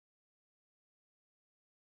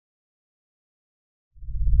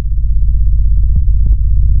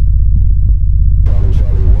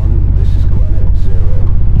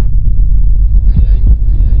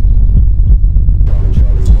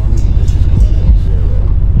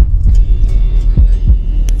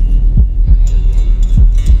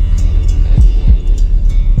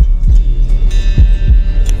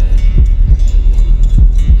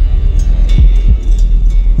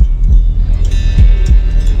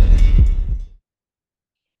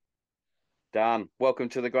Dan, welcome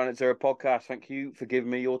to the Granite Zero podcast. Thank you for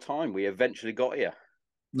giving me your time. We eventually got here.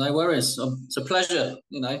 No worries. It's a pleasure.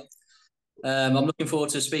 I'm looking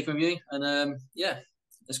forward to speaking with you, and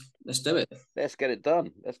let's do it. Let's get it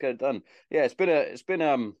done. Let's get it done. Yeah, it's been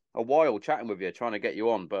a while chatting with you, trying to get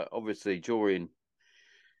you on, but obviously during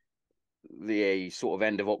the sort of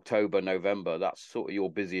end of October, November, that's sort of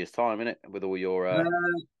your busiest time, isn't it? With all your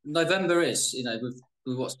November is,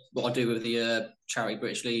 with what I do with the charity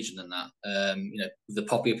British Legion and that, with the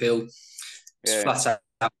poppy appeal, it's yeah. flat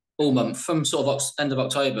out all month from sort of end of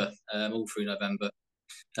October, all through November.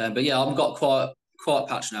 But yeah, I've got quite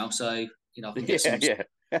patch now, so I can get some yeah.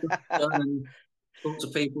 done and talk to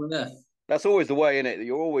people in there. That's always the way, isn't it?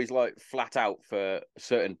 You're always like flat out for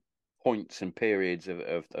certain points and periods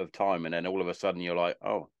of time, and then all of a sudden you're like,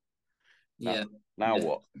 oh, Yeah. Now Yeah.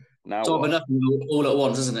 what? Now Time what? enough all at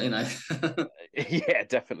once, isn't it? Yeah,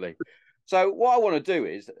 definitely. So what I want to do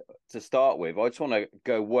is, to start with, I just want to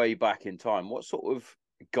go way back in time. What sort of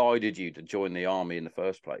guided you to join the army in the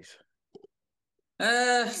first place?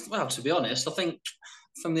 Well, to be honest, I think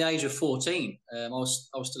from the age of 14, I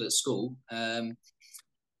was still at school, and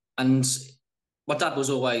my dad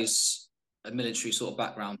was always a military sort of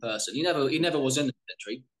background person. He never was in the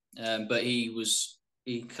military, but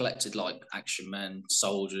he collected like action men,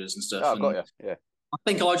 soldiers, and stuff. Oh, got And you. Yeah. I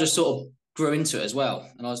think I just sort of grew into it as well.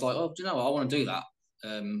 And I was like, oh, do you know what? I want to do that,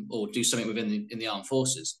 or do something in the armed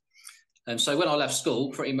forces. And so when I left school,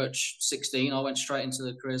 pretty much 16, I went straight into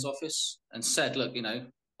the careers office and said, look, I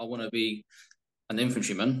want to be an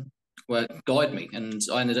infantryman. Well, guide me. And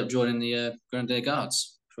I ended up joining the Grenadier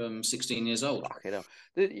Guards from 16 years old. Fucking hell.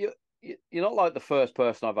 You're not like the first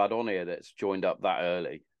person I've had on here that's joined up that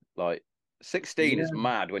early. Like 16 Yeah. is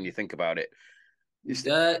mad when you think about it. It's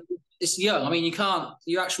young. I mean, you can't.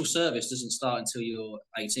 Your actual service doesn't start until you're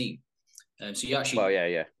 18. So you actually. Well,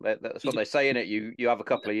 yeah. That's what they say in it. You have a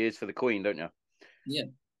couple of years for the Queen, don't you? Yeah.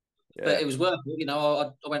 Yeah. But it was worth it. I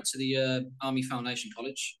went to the Army Foundation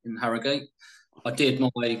College in Harrogate. I did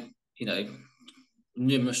my,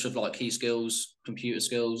 numerous of like key skills, computer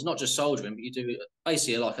skills, not just soldiering, but you do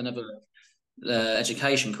basically like another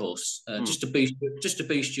education course just to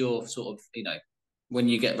boost your sort of, when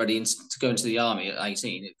you get ready to go into the army at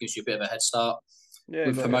 18, it gives you a bit of a head start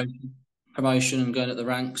with promotion and going at the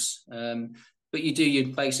ranks. But you do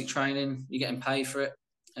your basic training, you're getting paid for it,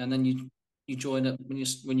 and then you join up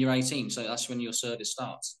when you're 18. So that's when your service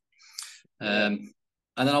starts. And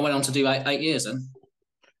then I went on to do 8 years then.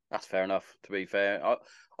 That's fair enough, to be fair.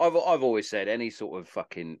 I've always said any sort of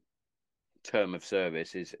fucking term of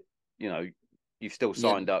service is, you've still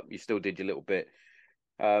signed up, you still did your little bit.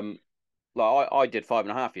 Like I did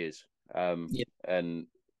 5.5 years. And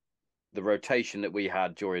the rotation that we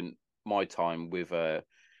had during my time with,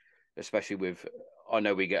 especially with, I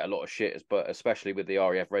know we get a lot of shit, but especially with the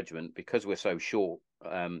RAF regiment, because we're so short,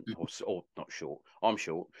 or not short, I'm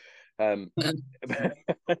short,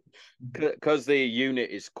 because the unit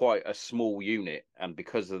is quite a small unit, and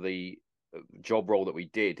because of the job role that we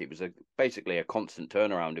did, it was basically a constant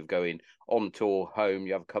turnaround of going on tour, home,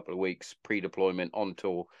 you have a couple of weeks, pre-deployment, on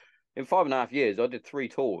tour. In 5.5 years, I did 3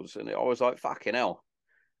 tours, and I was like, fucking hell.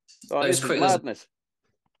 Like, this is madness.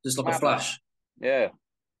 Just like a flash. Yeah,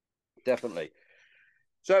 definitely.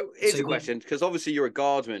 So here's a question, because obviously you're a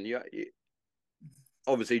guardsman. You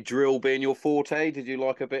obviously drill being your forte. Did you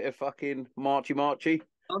like a bit of fucking marchy?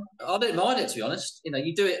 I didn't mind it, to be honest.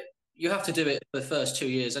 You do it. You have to do it for the first 2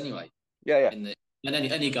 years anyway. Yeah. In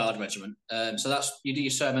any guard regiment. So that's, you do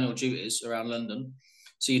your ceremonial duties around London.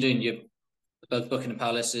 So you're doing your Buckingham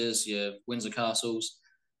Palaces, your Windsor Castles.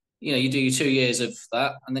 You do your 2 years of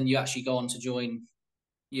that, and then you actually go on to join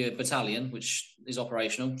your battalion, which is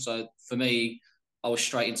operational. So for me, I was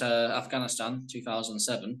straight into Afghanistan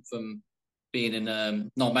 2007 from being in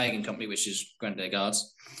Nijmegen Company, which is Grenadier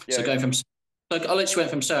Guards. Yeah, so going from, I literally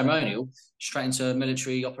went from ceremonial straight into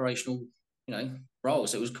military operational,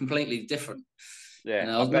 roles. It was completely different.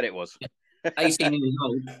 Yeah, I bet it was. 18 years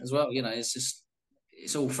old as well.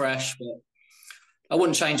 It's all fresh, but I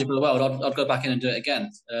wouldn't change it for the world. I'd go back in and do it again.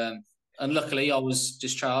 And luckily, I was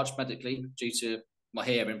discharged medically due to my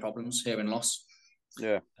hearing problems, hearing loss.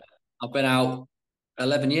 Yeah. I've been out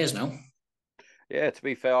 11 years now. Yeah, to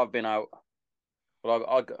be fair, I've been out.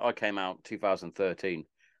 Well, I came out 2013,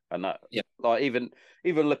 and that, like, even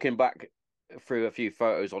looking back through a few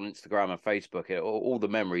photos on Instagram and Facebook, all the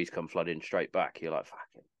memories come flooding straight back. You're like,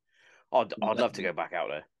 fucking, I'd love to go back out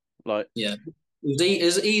there. Like, yeah, it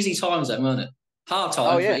was easy times then, weren't it? Hard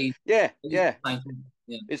times. Oh yeah, yeah. Yeah.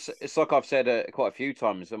 It's like I've said quite a few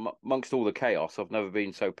times. Amongst all the chaos, I've never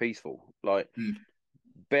been so peaceful. Like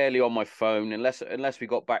barely on my phone unless we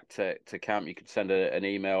got back to camp. You could send an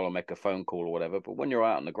email or make a phone call or whatever. But when you're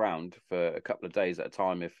out on the ground for a couple of days at a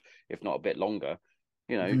time, if not a bit longer,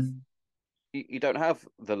 you know, you don't have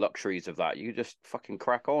the luxuries of that. You just fucking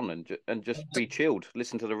crack on and just be chilled.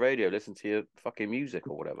 Listen to the radio, listen to your fucking music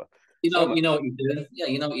or whatever. You know what you're doing. Yeah,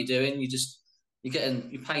 you know what you're doing. Just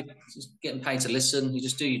getting paid to listen. You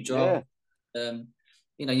just do your job. Yeah.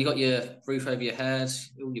 You know, you got your roof over your head.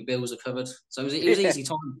 All your bills are covered. So it was easy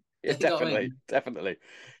time. Yeah, You know what I definitely, mean?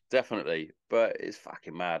 definitely. But it's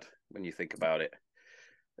fucking mad when you think about it.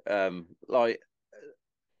 Like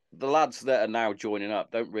the lads that are now joining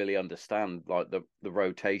up don't really understand like the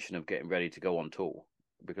rotation of getting ready to go on tour,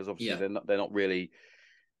 because obviously they're not really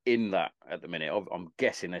in that at the minute. I'm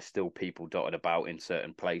guessing there's still people dotted about in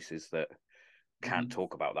certain places that can't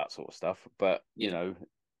talk about that sort of stuff. But you know,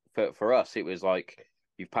 for us, it was like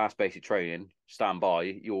you've passed basic training, stand by,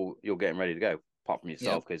 you're getting ready to go. Apart from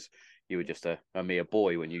yourself, because you were just a mere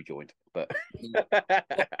boy when you joined. But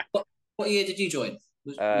what year did you join?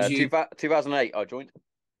 Was you 2008? I joined.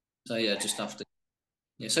 So yeah, just after.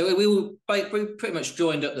 Yeah, so we all pretty much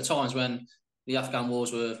joined at the times when the Afghan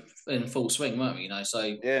wars were in full swing, weren't we? You know,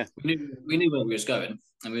 so yeah, we knew where we was going,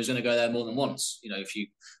 and we was going to go there more than once. You know, if you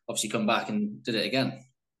obviously come back and did it again.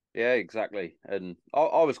 Yeah, exactly. And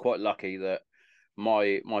I was quite lucky that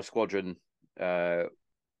my squadron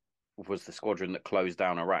was the squadron that closed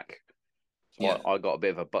down Iraq. So I got a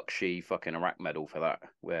bit of a Bakshi fucking Iraq medal for that.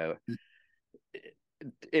 Where,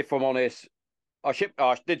 if I'm honest,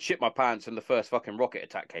 I did shit my pants, and the first fucking rocket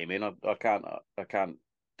attack came in. I can't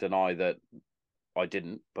deny that I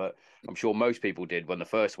didn't, but I'm sure most people did when the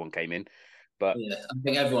first one came in. But yeah, I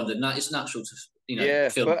think everyone did. It's natural to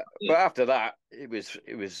feel. But after that, it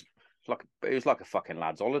was like a fucking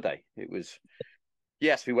lad's holiday. It was,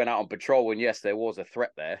 yes, we went out on patrol, and yes, there was a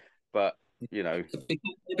threat there, but you know,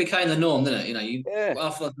 it became the norm, didn't it? You know,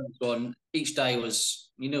 after the first one, each day was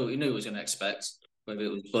you knew what was going to expect, whether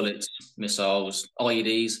it was bullets, missiles,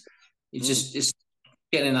 IEDs. It's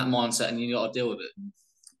getting in that mindset, and you got to deal with it.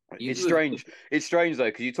 It's strange. It's strange though,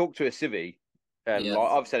 because you talk to a civvy, and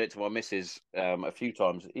like I've said it to my missus a few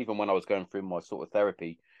times, even when I was going through my sort of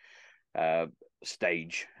therapy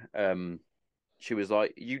stage. She was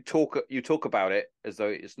like, "You talk about it as though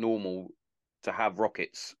it's normal to have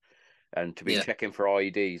rockets and to be checking for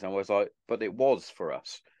IEDs." And I was like, "But it was for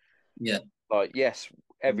us." Yeah. Like, yes,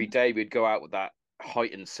 every day we'd go out with that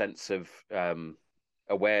heightened sense of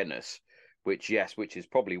awareness, which is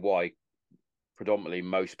probably why predominantly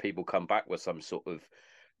most people come back with some sort of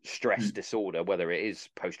stress disorder, whether it is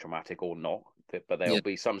post-traumatic or not, but there'll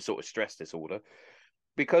be some sort of stress disorder,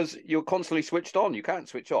 because you're constantly switched on. You can't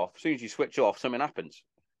switch off. As soon as you switch off, something happens.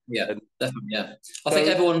 Yeah, definitely. Yeah, I think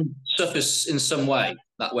everyone suffers in some way.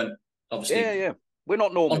 That went obviously. Yeah. We're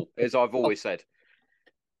not normal, as I've always said.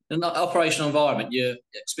 In that operational environment, you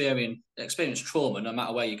experience trauma no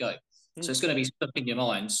matter where you go. So it's going to be stuck in your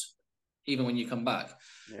minds, even when you come back.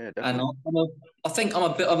 Yeah, definitely. And I think I'm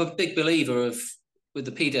a big believer of with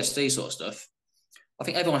the PTSD sort of stuff. I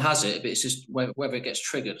think everyone has it, but it's just whether it gets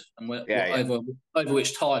triggered and over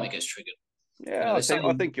which time it gets triggered. Yeah,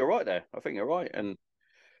 I think you're right there. I think you're right. And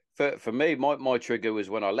for me, my trigger was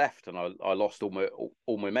when I left and I lost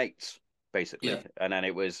all my mates, basically. Yeah. And then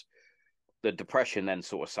it was the depression then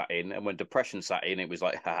sort of sat in. And when depression sat in, it was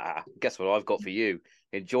like, guess what I've got for you?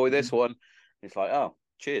 Enjoy this one. It's like, oh,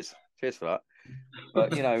 cheers for that.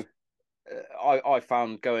 But you know, I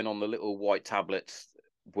found going on the little white tablets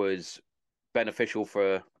was beneficial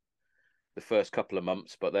for the first couple of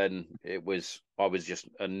months, but then I was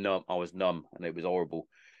numb, and it was horrible.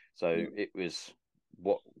 So it was,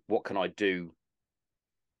 what can I do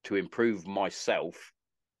to improve myself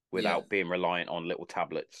without being reliant on little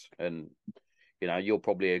tablets? And you know, you'll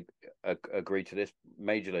probably agree to this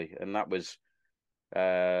majorly, and that was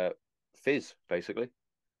phys, basically.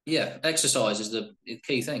 Yeah, exercise is the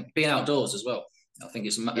key thing. Being outdoors as well. I think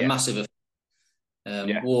it's a massive.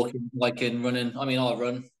 Walking, biking, running. I mean, I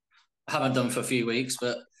run. I haven't done for a few weeks,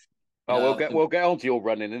 but we'll get on to your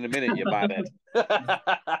running in a minute, you madhead.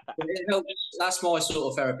 That's my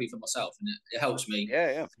sort of therapy for myself, and it helps me.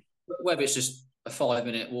 Yeah. Whether it's just a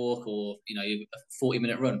 5-minute walk or a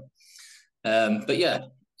 40-minute run, but yeah,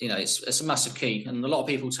 it's a massive key, and a lot of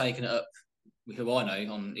people taking it up, who I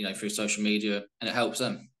know on through social media, and it helps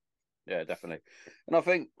them. Yeah, definitely, and I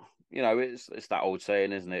think it's that old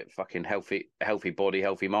saying, isn't it? Fucking healthy body,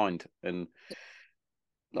 healthy mind, and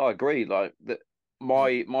I agree. Like that,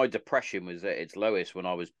 my depression was at its lowest when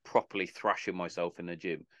I was properly thrashing myself in the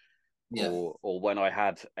gym, or when I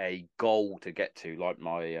had a goal to get to. Like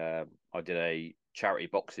I did a charity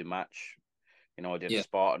boxing match, You know, I did a Yeah.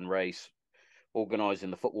 Spartan race, organising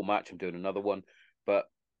the football match. I'm doing another one, but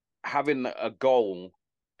having a goal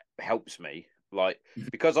helps me. Like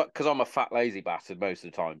because I'm a fat lazy bastard most of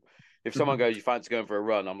the time. If someone goes, "You fancy going for a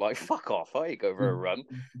run?" I'm like, "Fuck off! I ain't go for a run."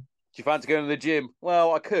 Do you fancy going to the gym?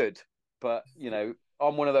 Well, I could, but you know,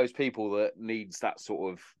 I'm one of those people that needs that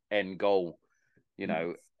sort of end goal. You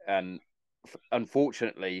know, and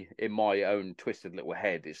unfortunately, in my own twisted little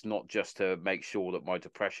head, it's not just to make sure that my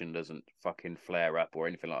depression doesn't fucking flare up or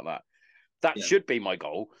anything like that. That Yeah. should be my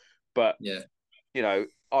goal, but Yeah. you know,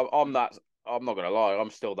 I'm that. I'm not gonna lie. I'm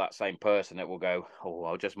still that same person that will go, "Oh,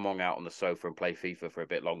 I'll just mong out on the sofa and play FIFA for a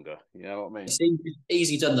bit longer." You know what I mean? It's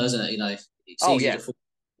easy done, though, isn't it? You know, it's Oh easy yeah, to fall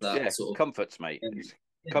that yeah. sort of. Comforts, mate. It's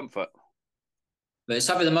Yeah. comfort. But it's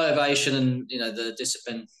having the motivation and the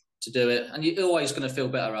discipline to do it, and you're always going to feel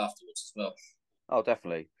better afterwards as well. Oh,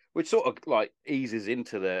 definitely. Which sort of like eases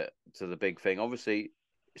into the big thing. Obviously,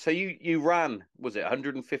 so you ran, was it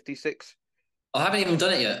 156? I haven't even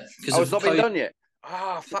done it yet because Oh, of it's not been COVID. done yet.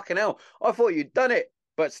 Ah, fucking hell! I thought you'd done it,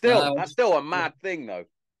 but still, No, that's still a mad thing, though.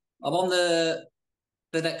 I'm on the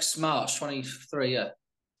next March 23. Yeah,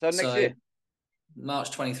 So next so year.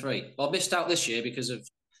 March 23. Well, I missed out this year because of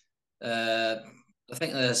uh, I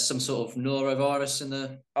think there's some sort of norovirus in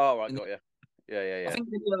the. Oh, right, got you. Yeah, yeah, I yeah, think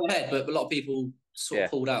they go ahead, but a lot of people sort of yeah.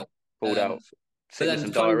 pulled out. Pulled Um, out, but sickness then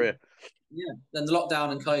and COVID, diarrhea. yeah, then the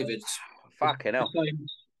lockdown and COVID, Fucking hell. But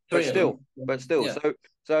three of still, them. but still. Yeah,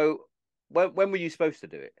 So when were you supposed to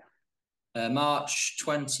do it? March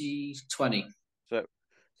 2020. So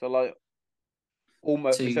so like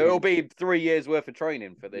almost. 2 So it'll years. be 3 years worth of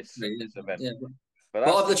training for this Yeah, event. yeah. But But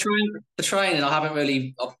that's of the training, I haven't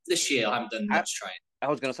really this year. I haven't done how, much training. I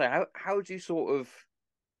was going to say how do you sort of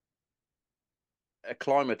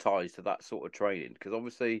acclimatize to that sort of training? Because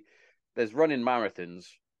obviously there's running marathons,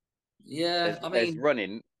 Yeah, I there's mean,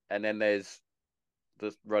 running, and then there's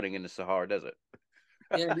the running in the Sahara Desert.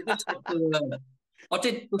 yeah, we did have to, I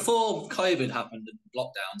did before COVID happened and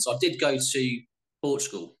lockdown. So I did go to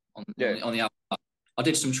Portugal Yeah, on the Algarve. I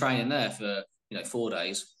did some training there for 4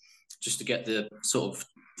 days just to get the sort of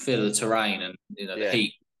feel of the terrain and the yeah,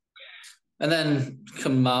 heat. And then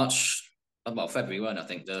come March, well February, weren't I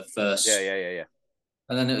think the yeah, first, yeah, yeah, yeah.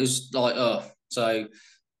 and then it was like so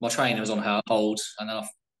my training was on hold, and then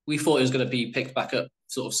we thought it was going to be picked back up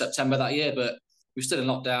sort of September that year, but we're still in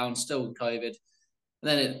lockdown, still in COVID. And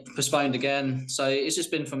then it postponed again. So it's just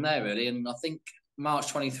been from there really. And I think March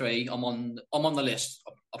 23, I'm on the list.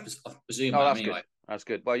 I presume Oh, I am that's good. anyway. That's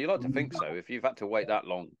good. Well, you like to think so. If you've had to wait that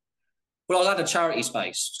long, Well, I had a charity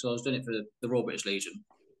space, so I was doing it for the Royal British Legion.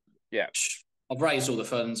 yeah. I've raised all the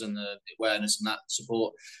funds and the awareness and that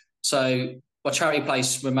support. So my charity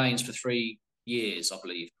place remains for 3 years, I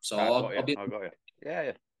believe. So I got you. I'll be I got you. Yeah,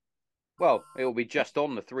 yeah. Well, it'll be just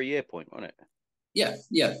on the 3 year point, won't it? yeah,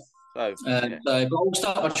 yeah. So, yeah. So but I'll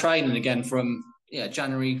start my training again from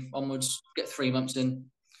January onwards. Get 3 months in.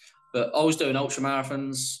 But I was doing ultra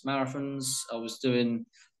marathons. I was doing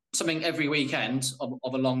something every weekend of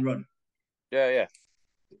a long run. Yeah, yeah.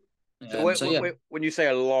 So So yeah, when you say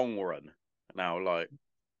a long run, now like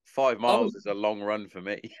 5 miles I'm, is a long run for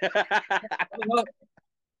me.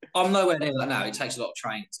 I'm nowhere near that now. It takes a lot of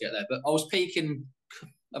training to get there. But I was peaking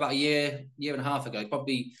about a year and a half ago.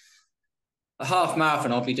 Probably a half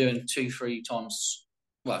marathon. I'd be doing 2-3 times.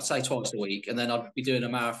 Well, I'd say twice a week, and then I'd be doing a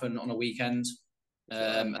marathon on a weekend.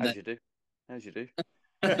 And As then you do, as you do.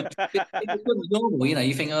 it becomes normal,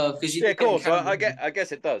 you think, because Yeah, you're of getting course. carried. I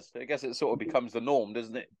guess it does. I guess it sort of becomes the norm,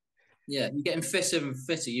 doesn't it? Yeah, you're getting fitter and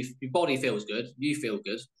fitter. Your body feels good. You feel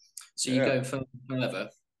good. So you Yeah. go further.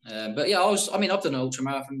 But yeah, I've done ultra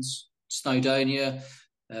marathons, Snowdonia,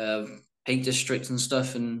 Peak District and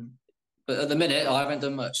stuff. But at the minute, I haven't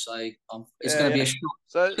done much. So it's Yeah, going to be yeah. a shock.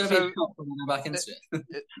 So, It's going to be a so shock when I go back into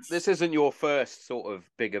it. this isn't your first sort of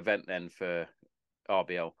big event then for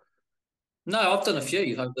RBL. No, I've done a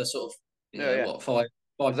few over the sort of, Yeah, yeah. what, five, Is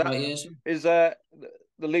five, that 8 years. is the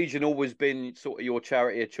Legion always been sort of your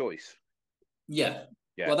charity of choice? Yeah.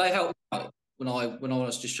 Yeah. Well, they helped me out when I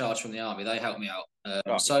was discharged from the army. They helped me out.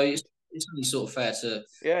 Oh, So it's only sort of fair to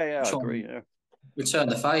yeah, I try agree. and Yeah. return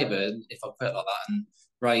the favour, if I put it like that, and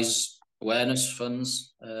raise awareness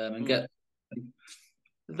funds and get.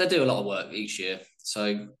 They do a lot of work each year,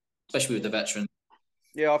 so especially with the veterans.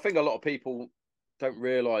 Yeah, I think a lot of people don't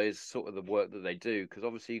realise sort of the work that they do because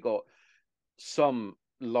obviously you got some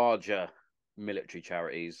larger military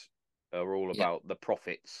charities are all Yeah, about the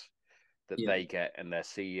profits that yeah, they get and their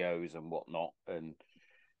CEOs and whatnot. And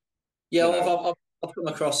yeah. you Well, know, I've come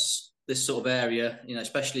across this sort of area,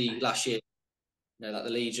 especially last year. Like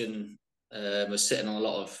the Legion was sitting on a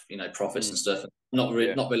lot of profits mm, and stuff. Not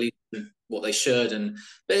yeah, really what they should,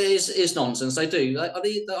 but it is nonsense. They do. I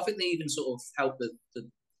think they even sort of help the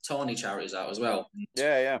tiny charities out as well.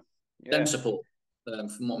 Yeah. Them support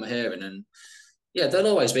from what I'm hearing, and yeah, they'll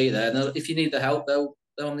always be there. And if you need the help, they're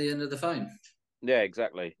on the end of the phone. Yeah,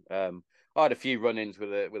 exactly. I had a few run-ins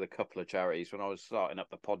with a couple of charities when I was starting up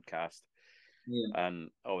the podcast, and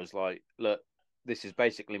I was like, look, this is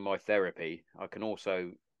basically my therapy. I can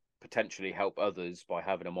also potentially help others by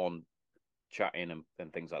having them on, chatting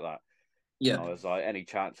and things like that. Yeah, and I was like, any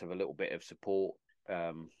chance of a little bit of support,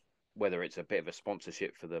 whether it's a bit of a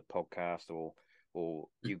sponsorship for the podcast or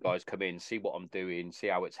you guys come in, see what I'm doing, see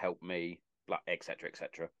how it's helped me, like etc.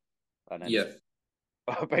 etc. And then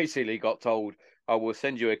I basically got told, I will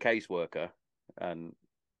send you a caseworker, and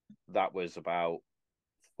that was about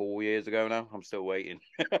 4 years ago now. I'm still waiting.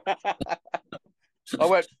 I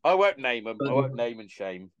won't name them. I won't name and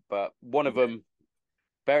shame, but one of them,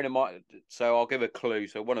 bearing in mind, so I'll give a clue.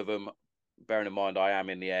 So one of them, bearing in mind I am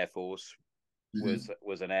in the Air Force,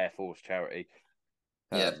 was an Air Force charity.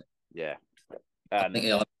 Yeah. And I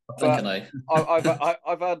think I know.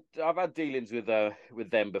 I've had dealings with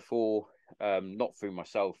them before, not through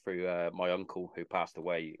myself, through my uncle who passed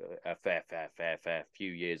away a fair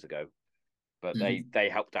few years ago. But they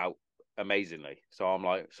helped out amazingly. So I'm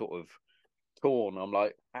like sort of torn. I'm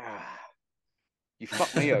like, you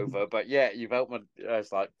fucked me over, but yeah, you've helped my.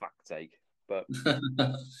 It's like fuck's sake, but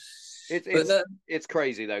it's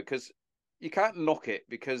crazy though, because you can't knock it,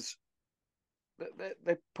 because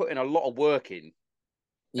they're putting a lot of work in.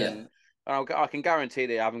 And I can guarantee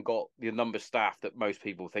they haven't got the number of staff that most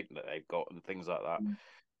people think that they've got and things like that.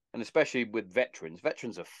 And especially with veterans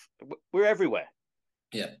are we're everywhere.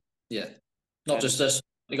 Yeah. Not just us.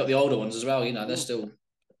 You got the older ones as well. You know, they're still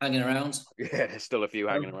hanging around. Yeah, there's still a few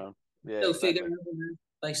hanging around. Yeah, exactly.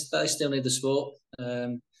 They still need the sport.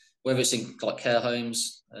 Whether it's in like care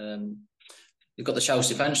homes, you've got the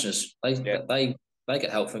Chelsea pensioners. They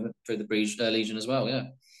get help through the Legion as well. Yeah,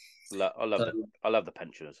 I love the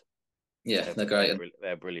pensioners. Yeah, they're great.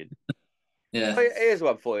 They're brilliant. Yeah. Here's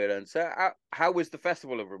one for you then. So, how was the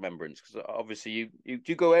Festival of Remembrance? Because obviously you do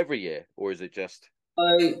you go every year, or is it just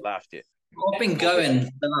last year? I've been going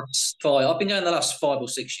the last 5 or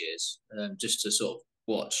 6 years, just to sort of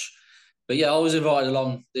watch. But yeah, I was invited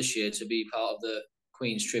along this year to be part of the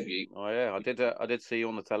Queen's tribute. Oh yeah, I did see you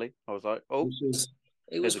on the telly. I was like, oh,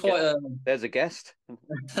 it was quite there's a guest.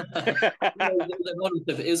 It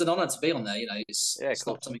was an honour to be on there. You know, it's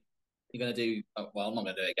not something you're going to do. Well, I'm not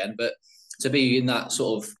going to do it again, but to be in that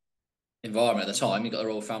sort of environment at the time, you've got the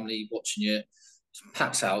royal family watching you,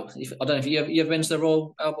 packed out. I don't know if you ever been to the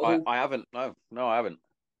Royal Albert Hall. I haven't. No, I haven't.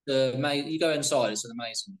 You go inside; it's an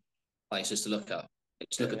amazing place just to look at.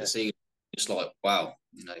 Just look at the ceiling. It's like wow,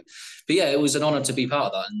 you know. But yeah, it was an honour to be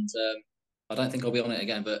part of that, and I don't think I'll be on it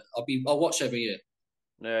again, but I'll watch every year.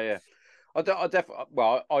 Yeah. I definitely.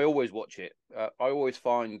 Well, I always watch it. I always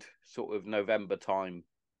find sort of November time,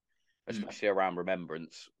 especially around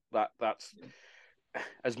Remembrance. That's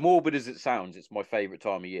as morbid as it sounds. It's my favourite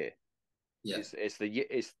time of year. Yeah,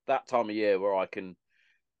 it's that time of year where I can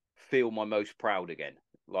feel my most proud again.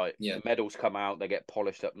 Like the medals come out, they get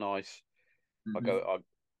polished up nice. I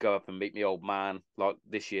go up and meet my old man. Like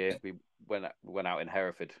this year, we went out in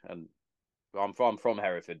Hereford, and I'm from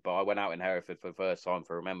Hereford, but I went out in Hereford for the first time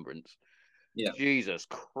for Remembrance. Yeah. Jesus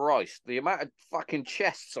Christ, the amount of fucking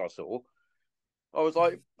chests I saw, I was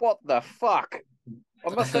like, what the fuck?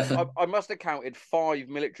 I must have counted 5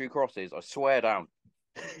 military crosses. I swear down.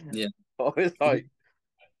 Yeah. I was like,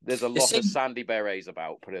 there's a lot of Sandy Berets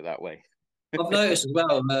about, put it that way. I've noticed as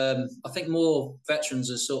well, I think more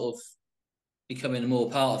veterans are sort of becoming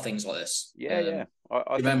more part of things like this. Yeah.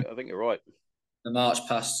 I think you're right. The march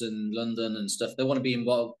past in London and stuff, they want to be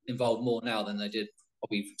involved more now than they did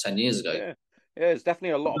probably 10 years ago. Yeah, there's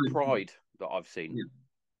definitely a lot of pride that I've seen.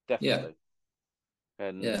 Definitely.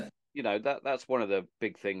 And you know, that's one of the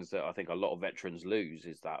big things that I think a lot of veterans lose,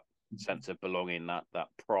 is that sense of belonging, that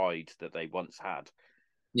pride that they once had.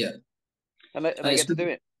 Yeah. And they get to do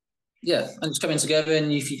it. Yeah, and it's coming together,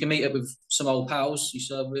 and if you can meet up with some old pals you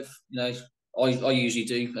serve with, you know, I usually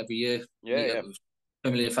do every year. Meet up with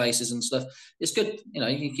familiar faces and stuff. It's good, you know,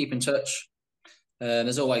 you can keep in touch.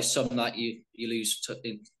 There's always some that you lose,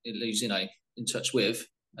 you know, in touch with.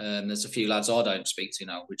 There's a few lads I don't speak to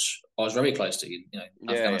now, which I was very close to, you know,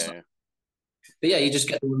 Afghanistan. Yeah. But yeah, you just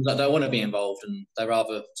get the ones that don't want to be involved, and they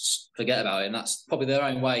rather just forget about it, and that's probably their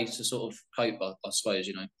own way to sort of cope, I suppose,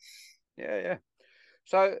 you know. Yeah.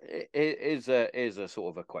 So it is a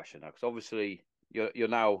sort of a question now, because obviously you're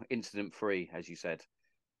now incident free, as you said.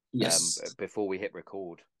 Yes. Before we hit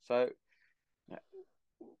record. So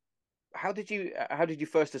how did you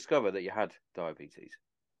first discover that you had diabetes?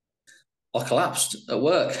 I collapsed at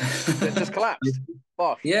work. Just collapsed.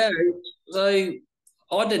 Bosh. Yeah, so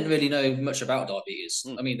I didn't really know much about diabetes.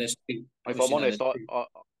 Mm. I mean, there's If I'm obviously no.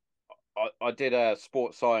 honest, I did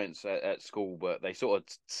sports science at school, but they sort of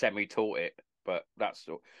semi-taught it. But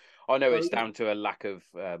I know it's down to a lack of.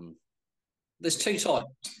 There's two types.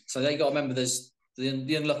 So you got to remember there's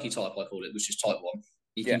the unlucky type, I call it, which is type 1.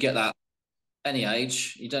 You can get that any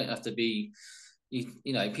age. You don't have to be,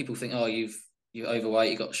 you know, people think, oh, you're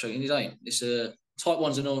overweight, you got sugar. You don't. It's a type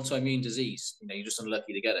 1's an autoimmune disease. You know, you're just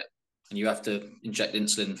unlucky to get it, and you have to inject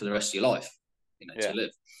insulin for the rest of your life, you know, to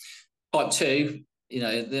live. Type 2, you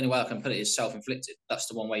know, the only way I can put it is self-inflicted. That's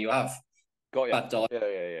the one where you have bad diet.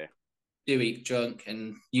 Yeah. Do eat junk,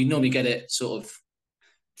 and you normally get it sort of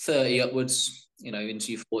 30 upwards, you know,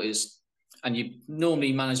 into your 40s. And you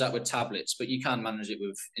normally manage that with tablets, but you can manage it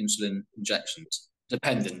with insulin injections,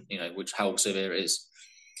 depending, you know, how severe it is.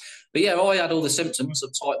 But yeah, I had all the symptoms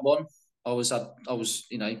of type 1. I was,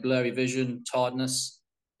 you know, blurry vision, tiredness,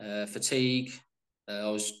 fatigue. I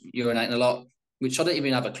was urinating a lot, which I didn't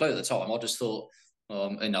even have a clue at the time. I just thought,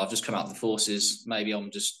 you know, I've just come out of the forces. Maybe I'm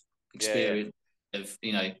just experiencing of,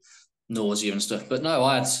 you know, nausea and stuff. But no,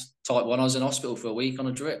 I had type 1. I was in hospital for a week on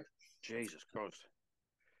a drip. Jesus Christ.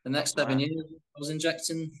 The next 7 years, I was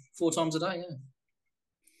injecting 4 times a day. Yeah.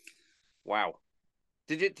 Wow.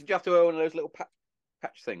 Did you have to wear one of those little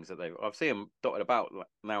patch things that I've seen them dotted about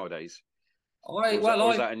nowadays? Or is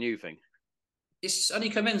that a new thing? It's only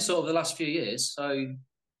come in sort of the last few years. So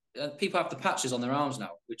people have the patches on their arms now,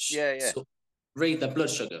 which sort of read their blood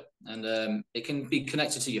sugar, and it can be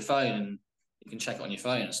connected to your phone, and you can check it on your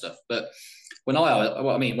phone and stuff. But when I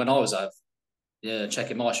was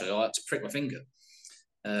checking my sugar, I had to prick my finger,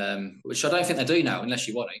 which I don't think they do now, unless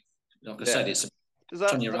you want to. Like I said, it's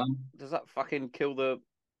on your arm. Does that fucking kill the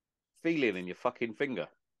feeling in your fucking finger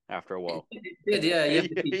after a while? It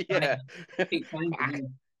did, yeah.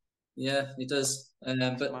 Yeah, it does.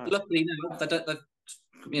 But luckily now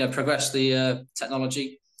they've progressed the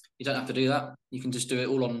technology. You don't have to do that. You can just do it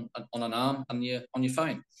all on an arm and on your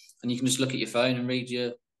phone, and you can just look at your phone and read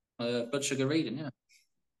your blood sugar reading. Yeah,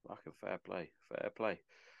 fucking fair play.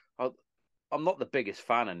 I'm not the biggest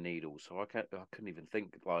fan of needles, so I couldn't even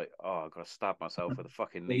think like, oh, I've got to stab myself with a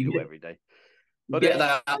fucking needle every day. But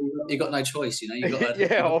you got no choice, you know. You got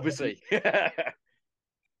yeah, obviously.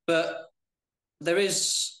 But there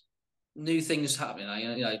is new things happening.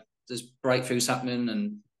 You know, there's breakthroughs happening,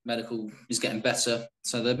 and medical is getting better.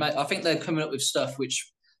 So I think they're coming up with stuff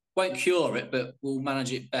which won't cure it, but will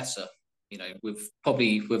manage it better. You know,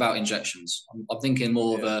 probably without injections. I'm thinking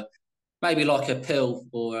more of a maybe like a pill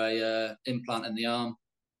or a implant in the arm,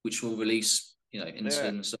 which will release, you know, insulin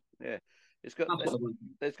and stuff. Yeah, there's got to be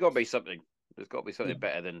something. There's got to be something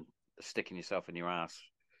better than sticking yourself in your ass.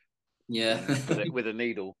 Yeah, with a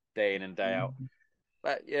needle day in and day out.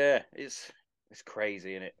 But yeah, it's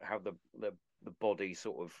crazy, isn't it? How the body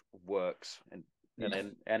sort of works and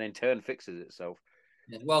in turn fixes itself.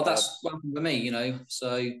 Yeah. Well, that's what happened with me, you know.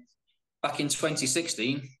 So back in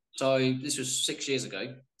 2016, so this was 6 years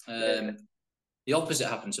ago. The opposite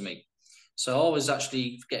happened to me. So I was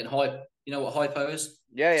actually getting hype. You know what hypo is?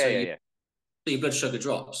 Yeah. Your blood sugar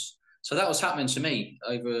drops. So that was happening to me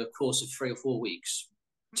over a course of 3 or 4 weeks,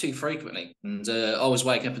 too frequently. And I was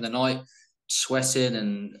waking up in the night, sweating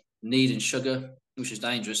and needing sugar, which is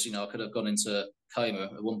dangerous. You know, I could have gone into coma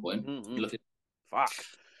at one point. Fuck.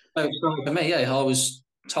 So for me, I was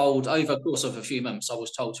told over a course of a few months, I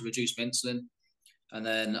was told to reduce my insulin. And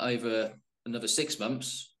then over another 6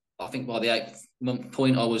 months, I think by the 8th month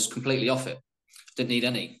point, I was completely off it. Didn't need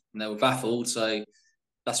any. And they were baffled. So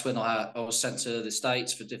that's when I was sent to the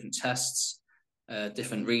States for different tests,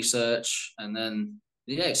 different research. And then,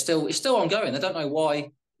 it's still ongoing. They don't know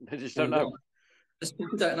why. They just don't know. I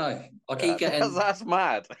don't know. I keep getting... That's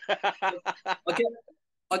mad.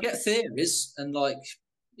 I get theories, and like,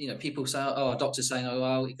 you know, people say, oh, doctors saying, oh,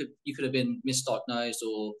 well, you could have been misdiagnosed,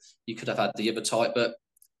 or you could have had the other type. But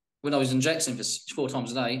when I was injecting for 4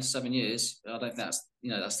 times a day, 7 years, I don't think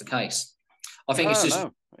that's the case. I think it's just,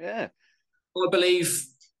 yeah. I believe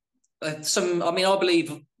I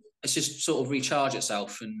believe it's just sort of recharge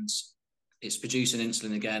itself, and it's producing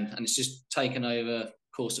insulin again, and it's just taken over the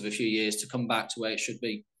course of a few years to come back to where it should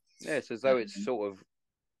be. Yeah, it's as though it's sort of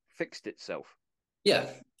fixed itself. Yeah,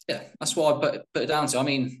 that's what I put it down to. I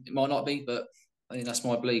mean, it might not be, but I think that's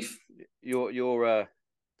my belief. Your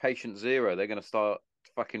patient zero, they're going to start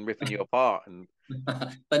fucking ripping you apart, and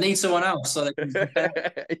they need someone else. So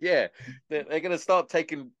yeah, they're going to start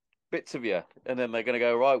taking bits of you, and then they're going to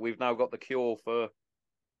go, right, we've now got the cure for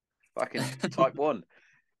fucking type 1.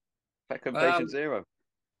 Beckham patient zero.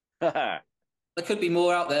 There could be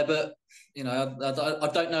more out there, but you know, I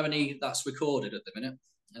don't know any that's recorded at the minute.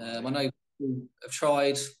 I know people have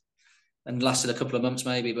tried and lasted a couple of months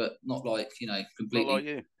maybe, but not like, you know, completely. Not like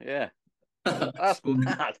you, yeah. That's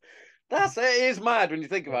mad. It is mad when you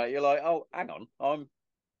think about it. You're like, oh, hang on,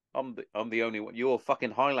 I'm the only one. You're a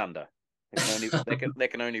fucking Highlander. There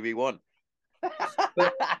can only be one.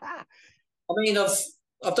 But, I mean,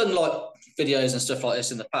 I've done like videos and stuff like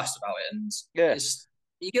this in the past about it, and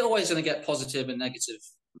you're always going to get positive and negative,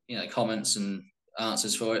 you know, comments and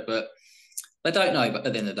answers for it, but they don't know. But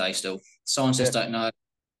at the end of the day, still, scientists don't know,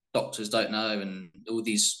 doctors don't know, and all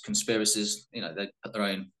these conspiracies, you know, they put their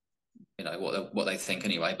own, you know, what they think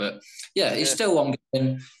anyway. But it's still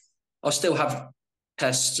ongoing. I still have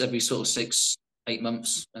tests every sort of 6-8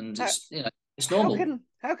 months, and it's, you know, it's normal.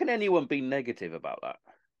 How can anyone be negative about that?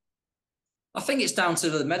 I think it's down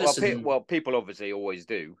to the medicine. Well, people obviously always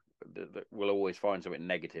do. We'll always find something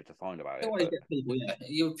negative to find about it. Always get people,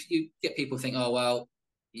 you get people think, oh well,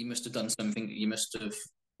 you must have done something, you must have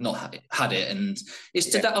not had it, and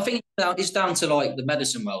it's I think it's down to like the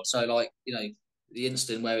medicine world. So like, you know, the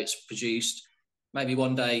instant where it's produced, maybe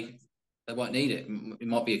one day they won't need it. It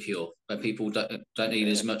might be a cure where people don't need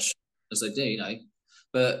as much as they do, you know.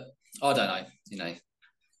 But I don't know, you know,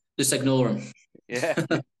 just ignore them. Yeah.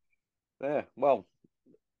 Yeah, well,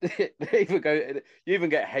 you even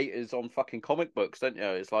get haters on fucking comic books, don't you?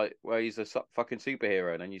 It's like, well, he's a fucking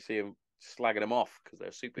superhero, and then you see him slagging him off because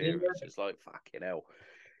they're superheroes. Yeah. It's like, fucking hell.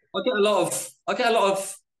 I get a lot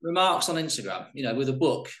of remarks on Instagram, you know, with a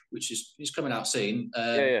book which is coming out soon.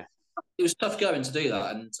 It was tough going to do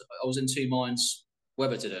that, and I was in two minds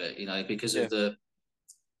whether to do it, you know, because of the,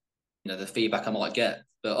 you know, the feedback I might get.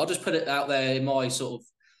 But I'll just put it out there in my sort of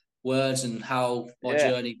words and how my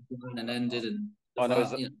journey began and ended, and I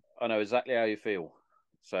know exactly how you feel.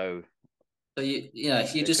 So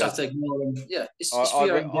you just have to ignore them. Yeah,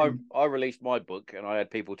 I released my book, and I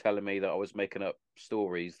had people telling me that I was making up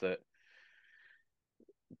stories that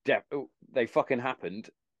they fucking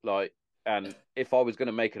happened. Like, and if I was going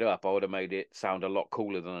to make it up, I would have made it sound a lot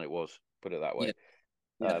cooler than it was. Put it that way.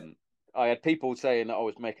 Yeah. I had people saying that I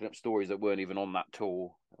was making up stories that weren't even on that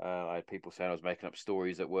tour. I had people saying I was making up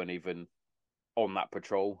stories that weren't even on that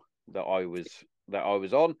patrol that I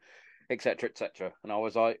was on, etc., etc. And I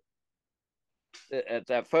was like,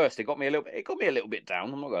 at first, it got me a little bit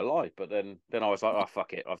down. I'm not gonna lie, but then I was like, oh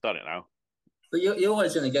fuck it, I've done it now. But you're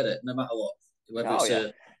always gonna get it, no matter what.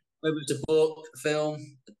 Whether it's a book, a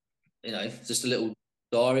film, you know, just a little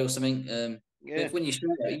diary or something. When you share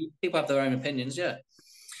it, people have their own opinions,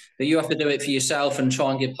 but you have to do it for yourself and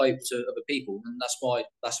try and give hope to other people, and that's what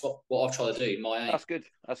I've tried to do. My aim.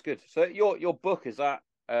 That's good. So your book, is that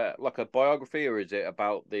like a biography, or is it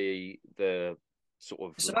about the sort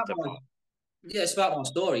of? It's about my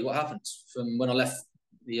story. What happened from when I left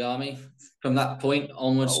the army, from that point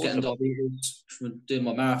onwards, getting diabetes, from doing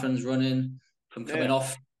my marathons, running, from coming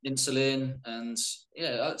off insulin, and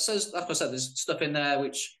so like I said, there's stuff in there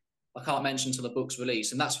which I can't mention till the book's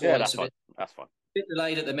released, and that's why that's fine. That's fine. A bit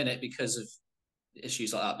delayed at the minute because of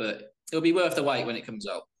issues like that, but it'll be worth the wait when it comes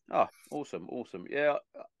out. Oh, awesome. Yeah,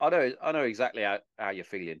 I know exactly how you're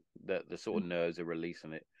feeling. The sort of nerves are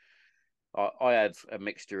releasing it. I had a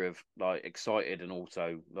mixture of like excited and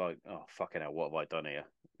also like, oh fucking hell, what have I done here?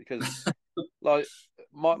 Because like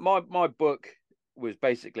my book was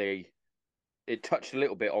basically, it touched a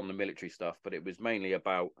little bit on the military stuff, but it was mainly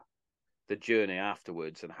about the journey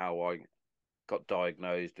afterwards and how I got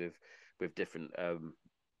diagnosed with different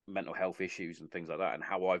mental health issues and things like that, and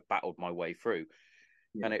how I've battled my way through.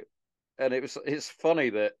 And it's funny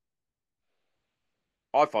that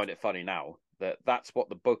I find it funny now that that's what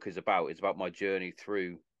the book is about. It's about my journey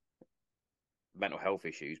through mental health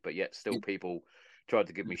issues, but yet still people tried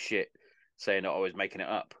to give me shit saying that I was making it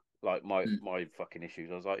up, like my fucking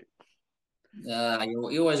issues. I was like,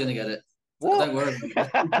 you're always gonna get it. What? Don't worry.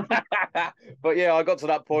 But yeah, I got to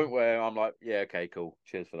that point where I'm like, yeah, okay, cool.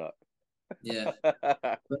 Cheers for that. Yeah.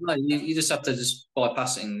 But no, you just have to just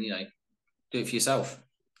bypass it and, you know, do it for yourself.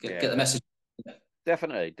 Get the message.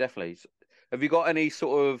 Definitely. Have you got any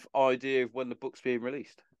sort of idea of when the book's being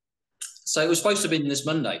released? So it was supposed to be this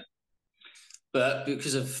Monday, but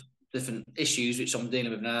because of different issues which I'm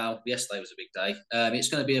dealing with now, yesterday was a big day. It's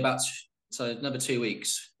going to be another 2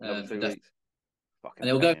 weeks. Another 2 weeks. And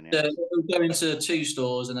it'll go into 2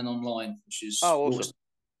 stores and then online, which is awesome.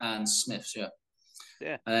 And Smith's,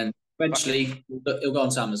 yeah. And eventually it'll go on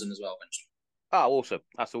to Amazon as well. Eventually. Oh, awesome!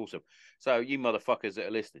 That's awesome. So you motherfuckers that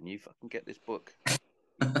are listening, you fucking get this book.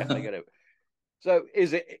 Definitely get it. So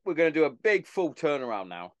we're going to do a big full turnaround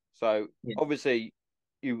now. So obviously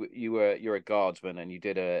you're a guardsman and you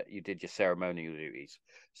did your ceremonial duties.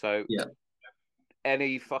 So Yeah.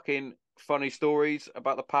 any fucking funny stories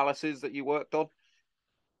about the palaces that you worked on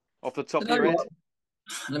off the top You of know your head, what?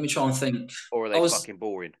 Let me try and think. or are I they was fucking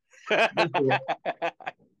boring? they're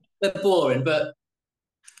boring, but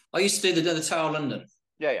I used to do the Tower of London.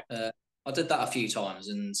 Yeah, yeah, I did that a few times,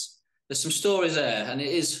 and there's some stories there. And it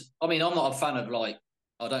is, I mean, I'm not a fan of like,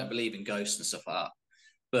 I don't believe in ghosts and stuff like that.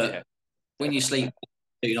 yeah. But when you sleep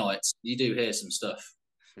 2 nights, you do hear some stuff.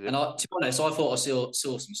 Is And it? to be honest, I thought I saw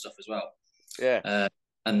some stuff as well. Yeah.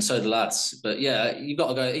 And so the lads. But yeah, you've got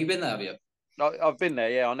to go. You've been there, have you? I've been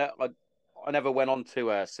there. Yeah, I never went on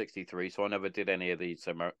to 63, so I never did any of the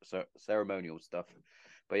ceremonial stuff.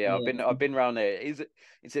 But yeah, Yeah. I've been around there.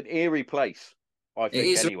 It's an eerie place, I It think.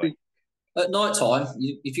 is Anyway. at night time.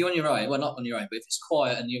 If you're on your own, well, not on your own, but if it's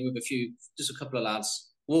quiet and you're with just a couple of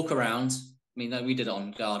lads, walk around. I mean, we did it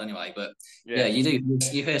on guard anyway, but yeah, Yeah.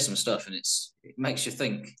 you hear some stuff, and it makes you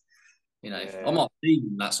think. I'm Yeah. not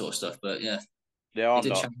believing that sort of stuff, but yeah, Yeah, it I'm did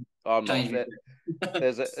not. I'm not. change me.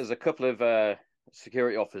 There's a couple of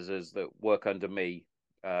security officers that work under me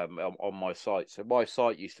on my site. So my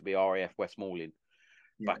site used to be RAF Westmoreland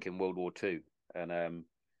Yeah. back in World War Two, and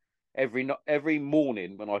every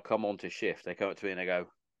morning when I come onto shift, they come up to me and they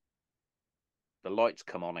go, "The lights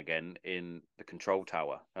come on again in the control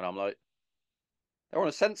tower," and I'm like, "They're on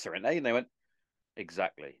a sensor, aren't they?" And they went,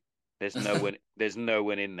 "Exactly. There's no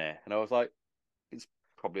one in there," and I was like, "It's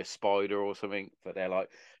probably a spider or something," but they're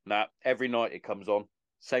like, "Nah, every night it comes on,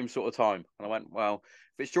 same sort of time." And I went, "Well,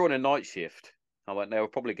 if it's during a night shift," I went, "They were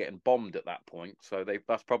probably getting bombed at that point, so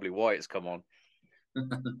that's probably why it's come on."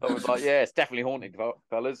 I was like, "Yeah, it's definitely haunted,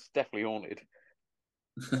 fellas. Definitely haunted.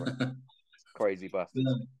 Crazy bastards."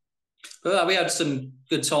 Yeah. But we had some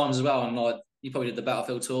good times as well, and like you probably did the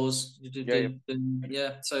battlefield tours. You did, Yeah, yeah,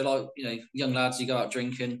 yeah. So like young lads, you go out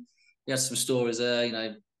drinking. We had some stories there.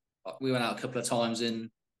 We went out a couple of times in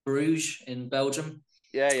Bruges in Belgium.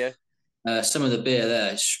 yeah, yeah. Some of the beer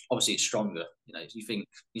there, obviously, it's stronger. You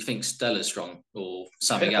think Stella's strong or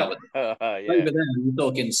San Miguel, but Yeah. over there you're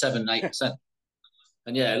talking 7-8%.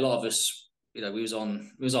 And yeah, a lot of us, we was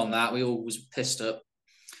on that. We all was pissed up.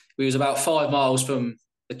 We was about 5 miles from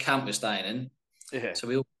the camp we're staying in, Yeah. so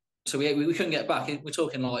we couldn't get back. We're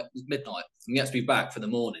talking like midnight. And we had to be back for the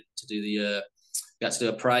morning to do we had to do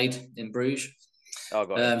a parade in Bruges. Oh,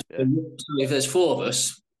 got you. Yeah. So if there's four of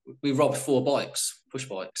us, we robbed 4 bikes, push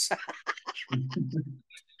bikes.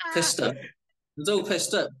 Pissed up. It was all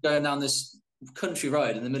pissed up going down this country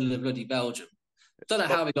road in the middle of bloody Belgium. Don't know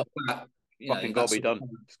how we got back. Fucking got to be done.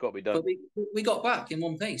 It's got to be done. But we got back in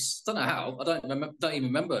one piece. Don't know how. I don't even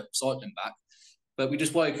remember cycling back. But we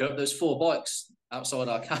just woke up. There's 4 bikes outside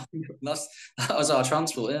our camp. That was our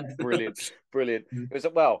transport. Yeah. Brilliant.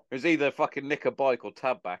 It was either fucking nick a bike or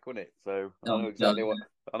tab back, wasn't it? So I know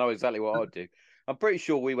exactly what I'd do. I'm pretty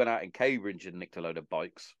sure we went out in Cambridge and nicked a load of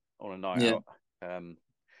bikes on a night out.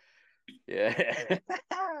 Yeah,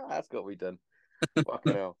 that's got to be done.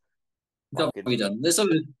 Fucking hell. Got to be done.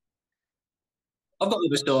 I've got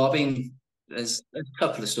a story. There's a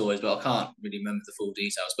couple of stories, but I can't really remember the full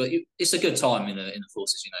details. But it's a good time in the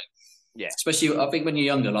forces, Yeah. Especially, I think when you're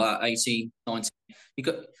younger, like 18, 19, you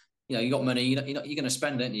got money. You're going to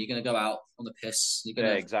spend it. You're going to go out on the piss. You're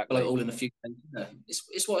going to blow it all in the future.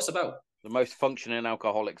 It's what it's about. The most functioning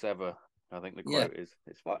alcoholics ever. I think the quote is.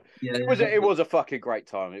 It's fun. Yeah, it was a fucking great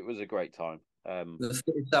time. It was a great time. The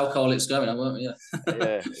fittest alcoholics going, yeah.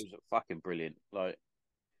 Yeah, it was fucking brilliant. Like,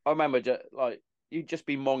 I remember, you'd just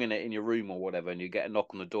be monging it in your room or whatever, and you get a knock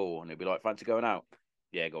on the door, and it'd be like, "Fancy going out?"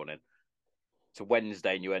 Yeah, go on in. It's a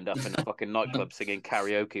Wednesday, and you end up in a fucking nightclub singing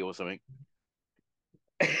karaoke or something.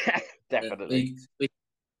 Definitely.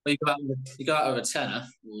 You go out with a tenner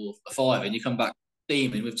or a five, and you come back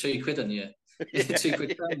steaming with £2 on you.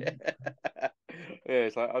 £2. Yeah,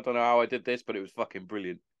 it's like, I don't know how I did this, but it was fucking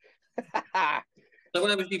brilliant. So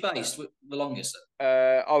where was you based the longest?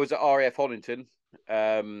 I was at RAF Honington,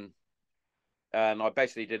 and I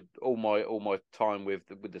basically did all my time with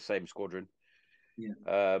the same squadron.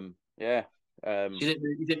 Yeah. Yeah.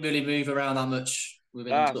 You didn't really move around that much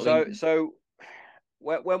within so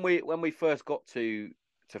when we first got to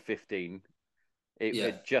 15, it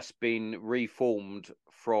had just been reformed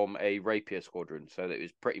from a Rapier squadron, so that it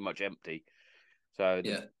was pretty much empty. So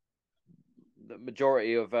the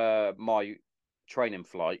majority of my training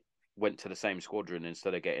flight went to the same squadron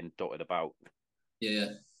instead of getting dotted about. Yeah.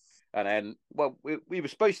 And then, well, we were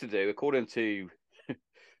supposed to do according to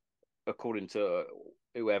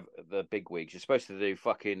whoever the big wigs, you're supposed to do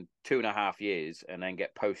fucking 2.5 years and then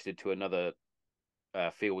get posted to another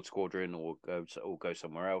field squadron or go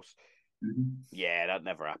somewhere else. Yeah, that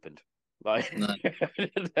never happened. Like, No.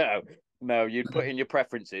 no, no, you'd put in your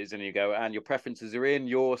preferences and you go, and your preferences are in,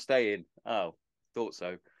 you're staying. Oh, thought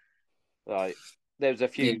so. Like, there was a Yeah.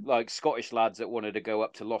 few like Scottish lads that wanted to go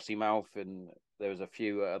up to Lossiemouth, and there was a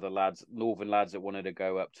few other lads, northern lads, that wanted to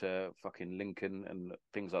go up to fucking Lincoln and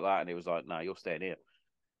things like that. And it was like, no, you're staying here.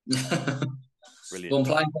 Brilliant. One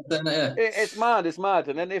plane, yeah. It's mad, it's mad.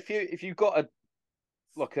 And then if you've got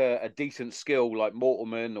a decent skill like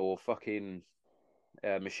Mortalman or fucking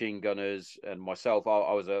machine gunners and myself,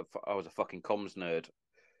 I was a fucking comms nerd.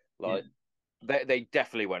 Like, they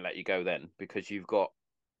definitely won't let you go then because you've got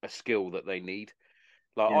a skill that they need.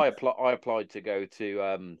 Like, I applied to go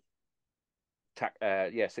to TAC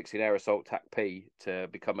 16 Air Assault TAC P to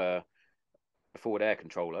become a forward air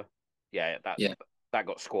controller. Yeah, Yeah. that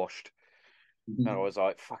got squashed. And I Mhm. was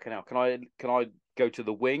like, fucking hell, can I go to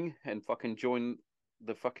the wing and fucking join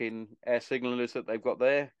the fucking air signalers that they've got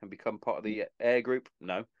there and become part of the air group?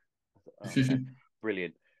 No. Okay.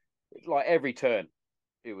 Brilliant. Like, every turn,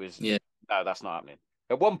 it was, Yeah. no, that's not happening.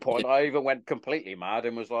 At one Yeah. point, I even went completely mad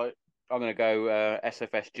and was like, I'm going to go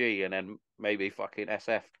SFSG and then maybe fucking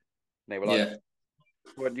SF. And they were like, Yeah.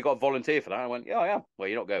 well, you got to volunteer for that. I went, yeah, I am. Well,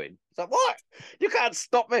 you're not going. It's like, what? You can't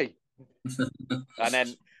stop me. And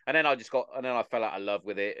then and then I fell out of love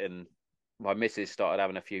with it, and my missus started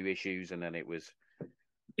having a few issues, and then it was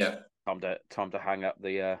Yeah. time to hang up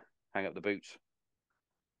the boots.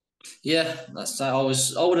 Yeah, that's that. I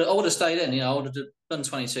would have stayed in. I would have done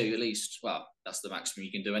 22 at least. Well, that's the maximum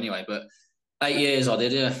you can do anyway. But 8 years I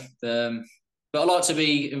did, yeah. But I like to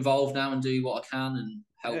be involved now and do what I can and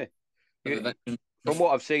Yeah, help other veterans. from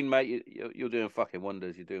what I've seen, mate, you're doing fucking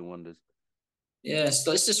wonders. You're doing wonders. Yeah, it's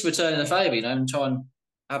just returning the favour, and try and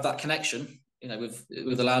have that connection, with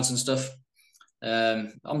the lads and stuff.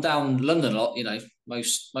 I'm down London a lot,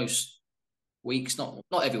 most weeks, not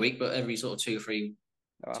every week, but every sort of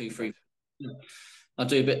Oh, two, happy three. days. I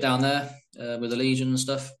do a bit down there with the Legion and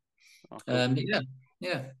stuff. Oh, cool. Yeah,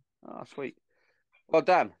 yeah. Oh, sweet. Well,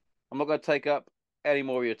 Dan, I'm not going to take up any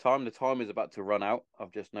more of your time. The time is about to run out.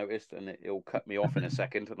 I've just noticed, and it'll cut me off in a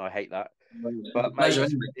second, and I hate that. But mate, Pleasure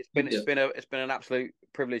anyway. it's been an absolute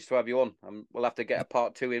privilege to have you on. We'll have to get a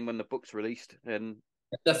part two in when the book's released. And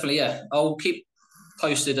Definitely, yeah. I'll keep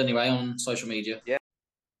posted anyway on social media. yeah,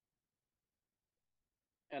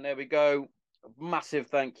 and there we go. Massive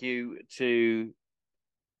thank you to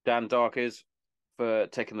Dan Darkers for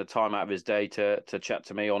taking the time out of his day to chat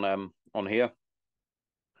to me on here.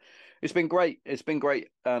 It's been great. It's been great.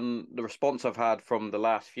 The response I've had from the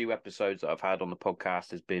last few episodes that I've had on the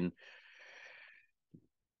podcast has been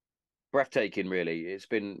breathtaking. Really, it's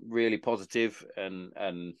been really positive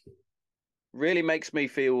and really makes me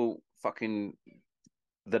feel fucking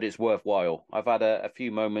that it's worthwhile. I've had a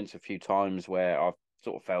few moments, a few times where I've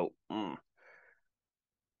sort of felt,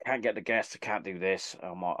 can't get the guests, I can't do this,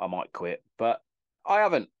 I might quit, but I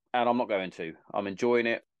haven't, and I'm not going to. I'm enjoying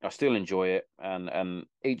it. I still enjoy it, and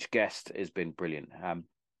each guest has been brilliant.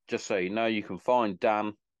 Just so you know, you can find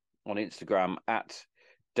Dan on Instagram at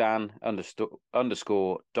Dan__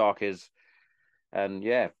 Darkers, and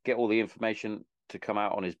yeah, get all the information to come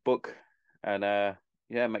out on his book, and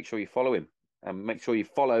yeah, make sure you follow him. And make sure you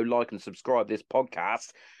follow, like, and subscribe this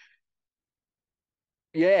podcast.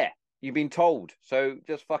 Yeah, you've been told. So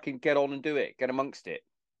just fucking get on and do it. Get amongst it.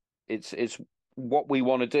 It's what we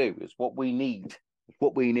want to do. It's what we need. It's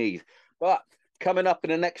what we need. But coming up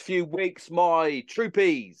in the next few weeks, my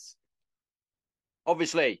troopies.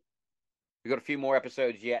 Obviously, we've got a few more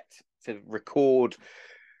episodes yet to record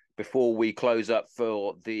before we close up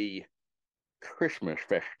for the Christmas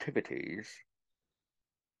festivities.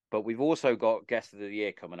 But we've also got guest of the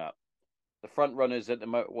year coming up. The front runners at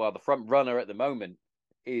the front runner at the moment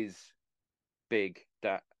is Big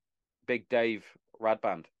Dave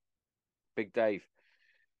Radband. Big Dave.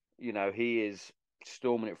 He is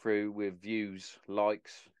storming it through with views,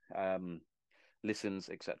 likes, listens,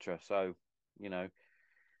 etc. So, you know,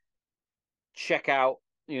 check out,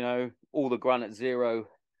 all the Granite Zero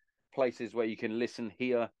places where you can listen,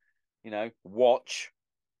 hear, watch,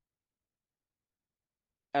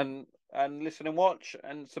 and listen and watch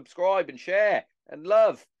and subscribe and share and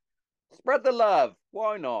love. Spread the love.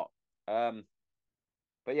 Why not?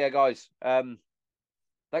 But yeah, guys,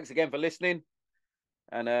 thanks again for listening.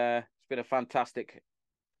 And it's been a fantastic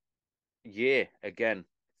year again,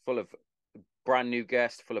 full of brand new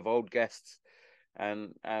guests, full of old guests,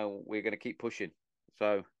 and we're going to keep pushing.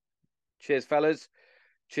 So, cheers, fellas.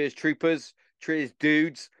 Cheers, troopers. Cheers,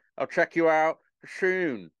 dudes. I'll check you out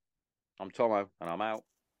soon. I'm Tomo, and I'm out.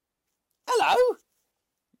 Hello.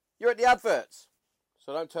 You're at the adverts,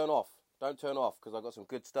 so don't turn off. Don't turn off, because I've got some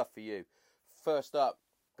good stuff for you. First up,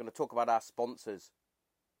 I'm going to talk about our sponsors.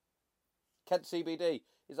 Kent CBD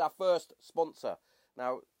is our first sponsor.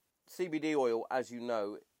 Now, CBD oil, as you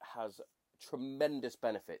know, has tremendous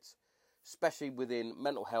benefits, especially within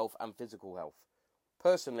mental health and physical health.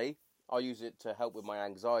 Personally, I use it to help with my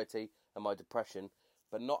anxiety and my depression,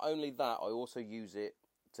 but not only that, I also use it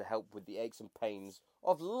to help with the aches and pains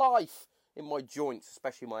of life in my joints,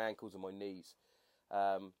 especially my ankles and my knees.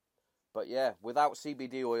 But yeah, without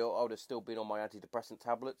CBD oil, I would have still been on my antidepressant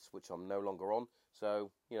tablets, which I'm no longer on.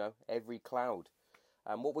 So, every cloud.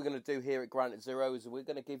 And what we're going to do here at Granite Zero is we're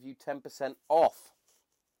going to give you 10% off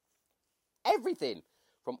everything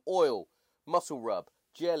from oil, muscle rub,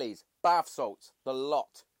 jellies, bath salts, the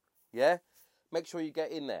lot. Yeah? Make sure you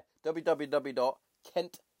get in there.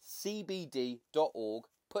 www.kentcbd.org.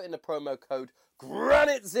 Put in the promo code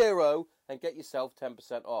GRANITE0 and get yourself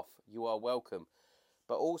 10% off. You are welcome.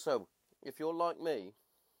 But also, if you're like me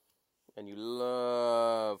and you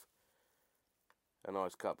love a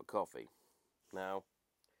nice cup of coffee. Now,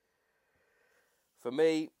 for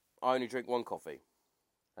me, I only drink one coffee,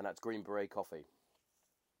 and that's Green Beret coffee.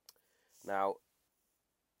 Now,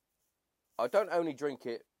 I don't only drink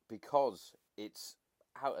it because it's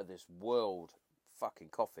out of this world fucking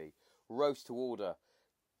coffee, roast to order,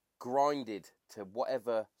 grinded to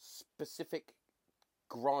whatever specific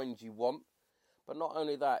grind you want. But not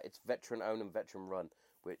only that, it's veteran owned and veteran run,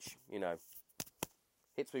 which,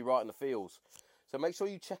 hits me right in the feels. So make sure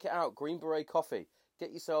you check it out, Green Beret Coffee.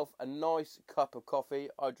 Get yourself a nice cup of coffee.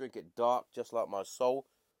 I drink it dark, just like my soul.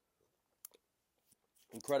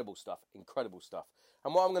 Incredible stuff, incredible stuff.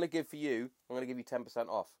 And what I'm going to give for you, I'm going to give you 10%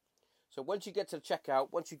 off. So once you get to the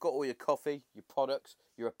checkout, once you've got all your coffee, your products,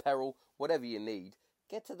 your apparel, whatever you need,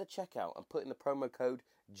 get to the checkout and put in the promo code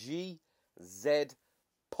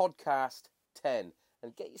GZPodcast10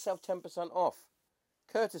 and get yourself 10% off.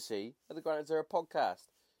 Courtesy of the Granite Zero podcast.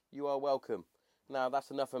 You are welcome. Now,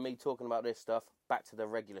 that's enough of me talking about this stuff. Back to the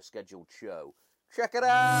regular scheduled show. Check it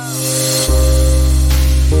out!